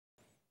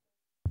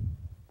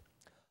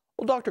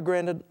Well, Dr.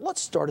 Grandin, let's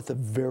start at the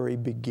very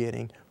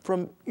beginning.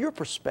 From your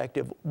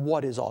perspective,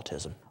 what is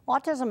autism?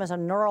 Autism is a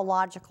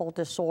neurological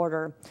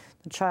disorder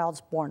the child's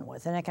born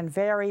with, and it can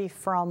vary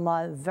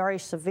from very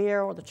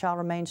severe, where the child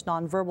remains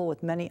nonverbal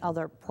with many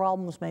other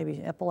problems,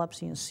 maybe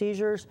epilepsy and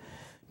seizures,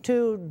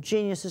 to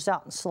geniuses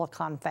out in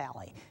Silicon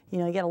Valley. You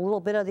know, you get a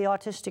little bit of the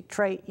autistic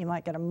trait, you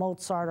might get a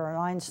Mozart or an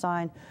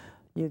Einstein.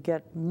 You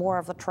get more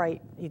of the trait,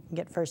 you can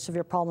get very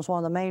severe problems. One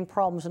of the main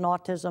problems in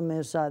autism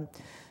is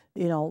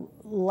you know,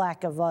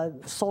 lack of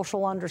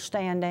social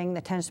understanding.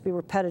 There tends to be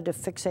repetitive,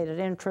 fixated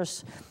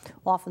interests.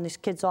 Often these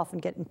kids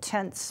get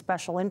intense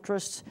special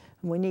interests,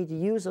 and we need to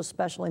use those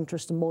special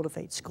interests to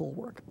motivate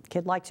schoolwork.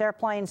 Kid likes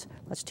airplanes,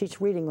 let's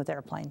teach reading with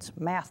airplanes,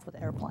 math with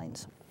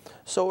airplanes.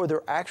 So are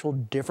there actual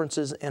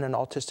differences in an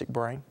autistic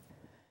brain?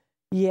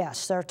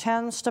 Yes, there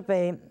tends to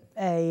be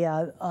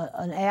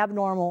an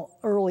abnormal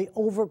early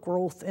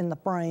overgrowth in the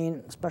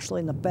brain, especially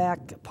in the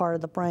back part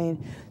of the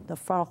brain. The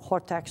frontal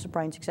cortex, the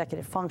brain's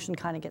executive function,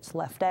 kind of gets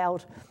left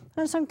out.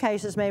 And in some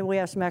cases, maybe we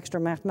have some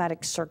extra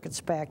mathematics circuits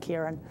back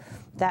here, and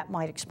that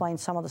might explain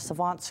some of the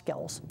savant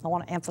skills. I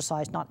want to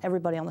emphasize not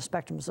everybody on the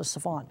spectrum is a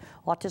savant.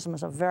 Autism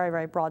is a very,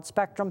 very broad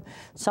spectrum.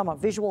 Some are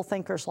visual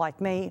thinkers like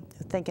me,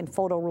 who think in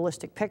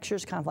photorealistic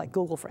pictures, kind of like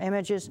Google for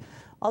images.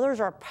 Others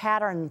are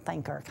pattern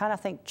thinker, kind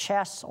of think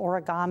chess,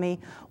 origami,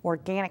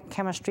 organic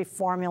chemistry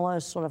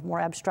formulas, sort of more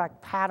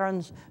abstract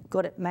patterns,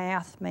 good at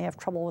math, may have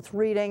trouble with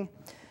reading.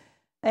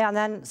 And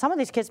then some of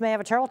these kids may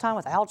have a terrible time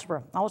with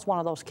algebra. I was one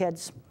of those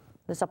kids.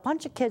 There's a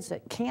bunch of kids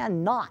that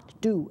cannot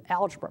do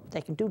algebra.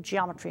 They can do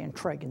geometry and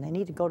trig, and they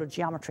need to go to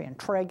geometry and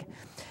trig.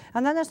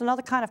 And then there's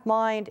another kind of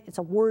mind, it's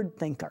a word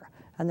thinker,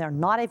 and they're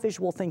not a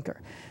visual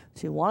thinker.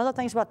 See, one of the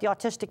things about the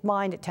autistic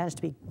mind, it tends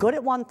to be good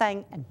at one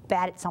thing and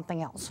bad at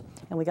something else.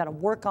 And we got to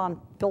work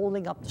on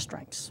building up the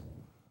strengths.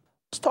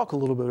 Let's talk a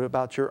little bit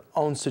about your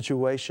own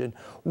situation.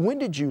 When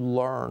did you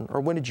learn,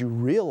 or when did you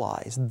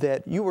realize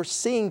that you were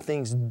seeing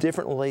things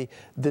differently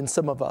than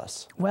some of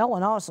us? Well,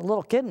 when I was a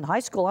little kid in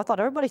high school, I thought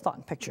everybody thought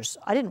in pictures.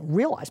 I didn't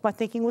realize my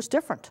thinking was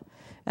different.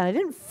 And I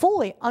didn't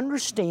fully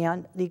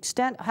understand the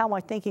extent of how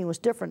my thinking was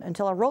different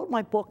until I wrote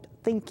my book,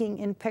 Thinking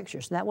in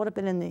Pictures. And that would have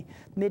been in the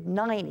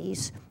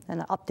mid-90s,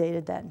 and I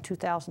updated that in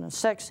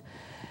 2006.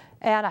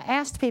 And I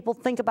asked people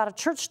to think about a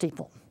church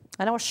steeple.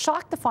 And I was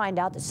shocked to find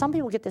out that some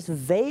people get this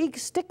vague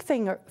stick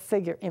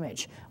figure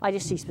image. I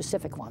just see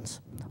specific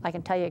ones. I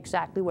can tell you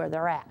exactly where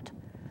they're at.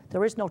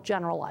 There is no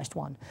generalized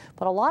one.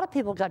 But a lot of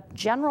people got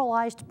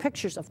generalized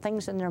pictures of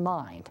things in their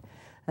mind.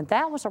 And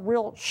that was a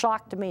real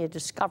shock to me to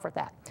discover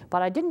that.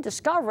 But I didn't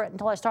discover it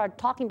until I started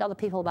talking to other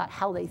people about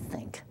how they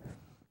think.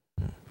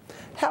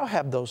 How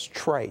have those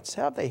traits,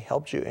 how have they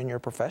helped you in your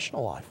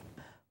professional life?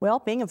 Well,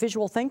 being a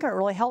visual thinker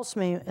really helps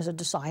me as a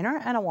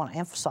designer, and I want to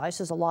emphasize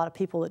there's a lot of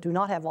people that do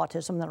not have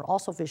autism that are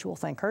also visual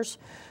thinkers.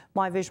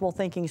 My visual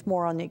thinking is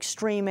more on the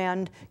extreme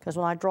end, because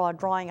when I draw a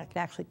drawing, I can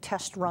actually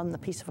test run the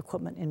piece of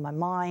equipment in my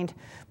mind.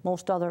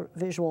 Most other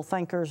visual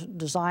thinkers,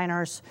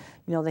 designers,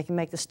 you know, they can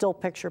make the still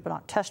picture but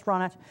not test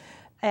run it,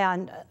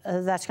 and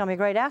that's going to be a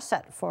great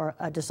asset for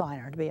a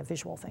designer to be a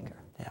visual thinker.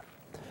 Yeah.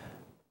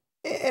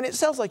 And it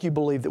sounds like you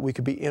believe that we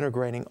could be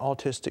integrating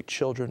autistic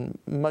children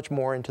much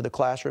more into the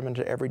classroom,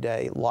 into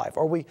everyday life.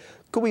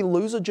 Could we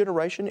lose a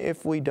generation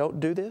if we don't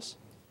do this?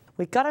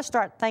 We've got to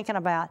start thinking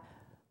about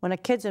when a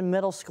kid's in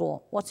middle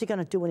school, what's he going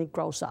to do when he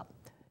grows up?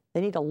 They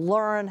need to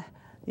learn,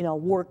 you know,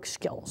 work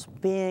skills,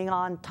 being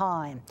on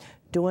time,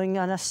 doing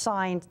an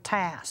assigned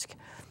task.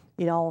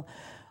 You know,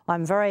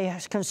 I'm very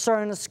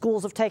concerned that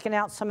schools have taken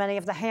out so many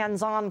of the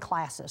hands-on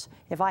classes.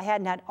 If I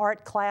hadn't had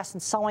art class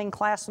and sewing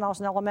class when I was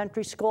in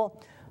elementary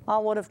school, I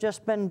would have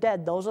just been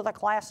dead. Those are the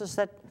classes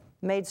that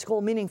made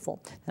school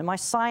meaningful. And my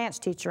science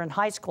teacher in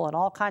high school had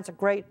all kinds of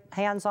great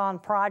hands-on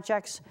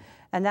projects,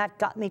 and that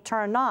got me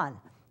turned on.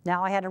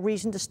 Now I had a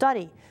reason to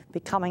study,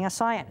 becoming a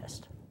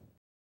scientist.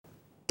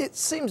 It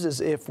seems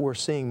as if we're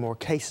seeing more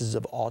cases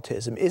of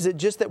autism. Is it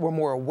just that we're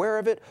more aware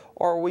of it,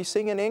 or are we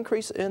seeing an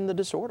increase in the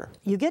disorder?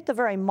 You get the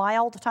very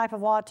mild type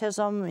of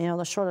autism, you know,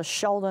 the sort of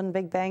Sheldon,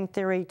 Big Bang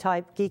Theory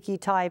type, geeky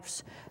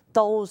types.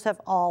 Those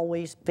have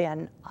always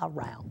been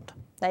around.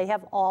 They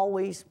have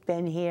always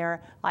been here.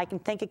 I can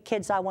think of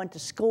kids I went to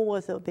school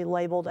with that would be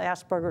labeled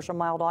Asperger's or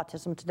mild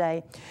autism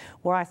today,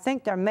 where I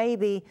think there may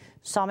be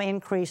some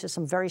increase in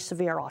some very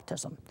severe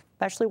autism,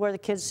 especially where the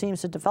kid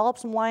seems to develop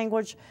some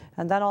language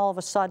and then all of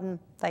a sudden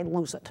they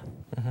lose it.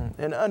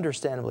 And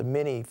understandably,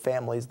 many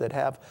families that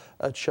have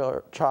a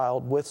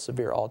child with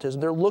severe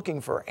autism, they're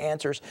looking for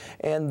answers,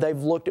 and they've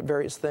looked at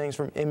various things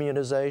from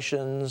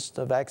immunizations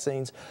to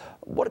vaccines.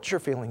 What's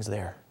your feelings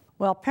there?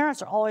 Well,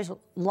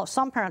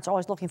 some parents are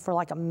always looking for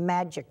like a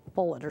magic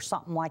bullet or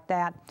something like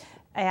that.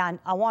 And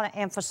I want to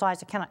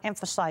emphasize, I cannot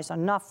emphasize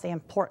enough the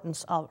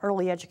importance of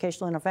early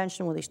educational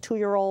intervention with these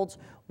 2-year-olds,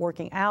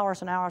 working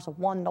hours and hours of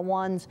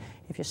one-to-ones.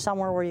 If you're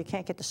somewhere where you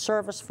can't get the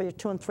service for your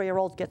 2- and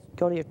 3-year-olds,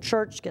 go to your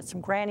church, get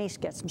some grannies,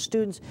 get some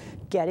students,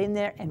 get in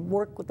there and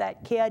work with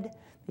that kid,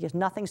 because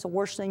nothing's the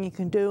worst thing you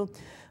can do.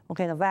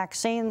 Okay, the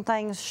vaccine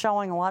thing's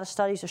showing, a lot of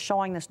studies are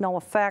showing there's no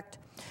effect.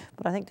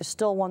 But I think there's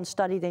still one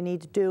study they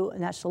need to do,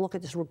 and that's to look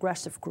at this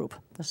regressive group.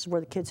 This is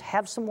where the kids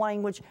have some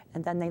language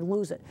and then they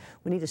lose it.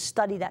 We need to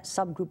study that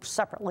subgroup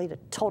separately to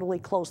totally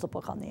close the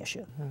book on the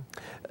issue.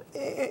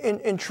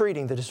 In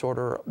treating the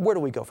disorder, where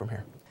do we go from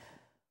here?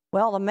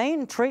 Well, the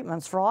main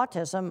treatments for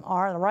autism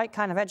are the right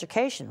kind of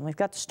education. We've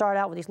got to start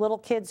out with these little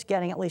kids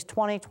getting at least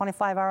 20,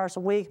 25 hours a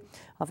week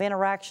of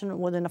interaction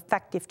with an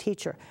effective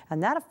teacher.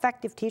 And that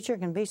effective teacher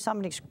can be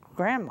somebody's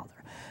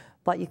grandmother.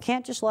 But you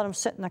can't just let them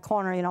sit in the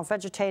corner, you know,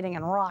 vegetating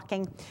and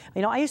rocking.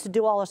 You know, I used to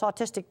do all this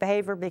autistic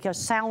behavior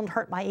because sound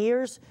hurt my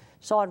ears,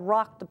 so I'd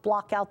rock to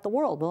block out the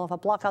world. Well, if I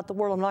block out the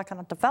world, I'm not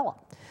going to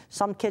develop.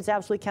 Some kids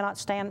absolutely cannot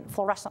stand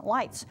fluorescent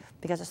lights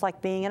because it's like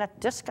being in a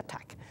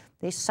discotheque.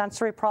 These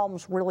sensory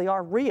problems really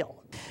are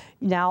real.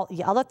 Now,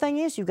 the other thing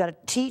is you've got to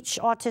teach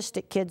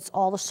autistic kids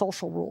all the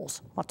social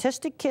rules.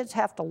 Autistic kids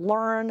have to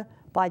learn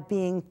by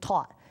being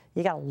taught.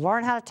 You got to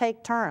learn how to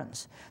take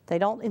turns. They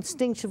don't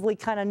instinctively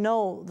kind of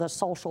know the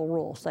social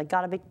rules. They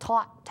got to be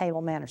taught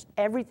table manners.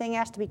 Everything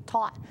has to be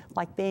taught,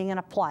 like being in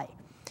a play.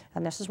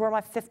 And this is where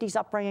my 50s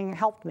upbringing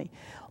helped me.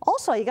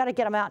 Also, you got to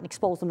get them out and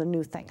expose them to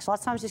new things. A lot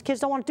of times these kids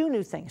don't want to do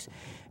new things.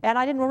 And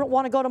I didn't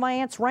want to go to my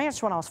aunt's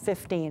ranch when I was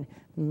 15.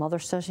 Mother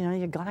says, you know,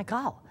 you're going to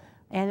go.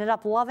 I ended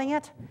up loving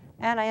it,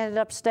 and I ended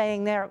up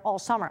staying there all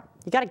summer.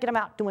 You got to get them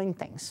out doing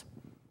things.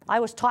 I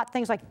was taught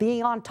things like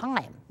being on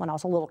time when I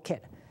was a little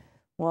kid.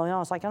 Well, you know, I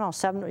was like, I don't know,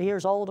 7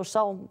 years old or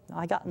so.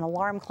 I got an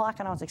alarm clock,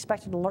 and I was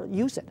expected to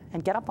use it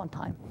and get up on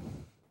time.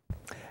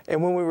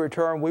 And when we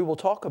return, we will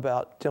talk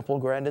about Temple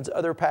Grandin's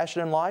other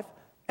passion in life,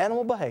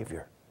 animal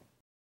behavior.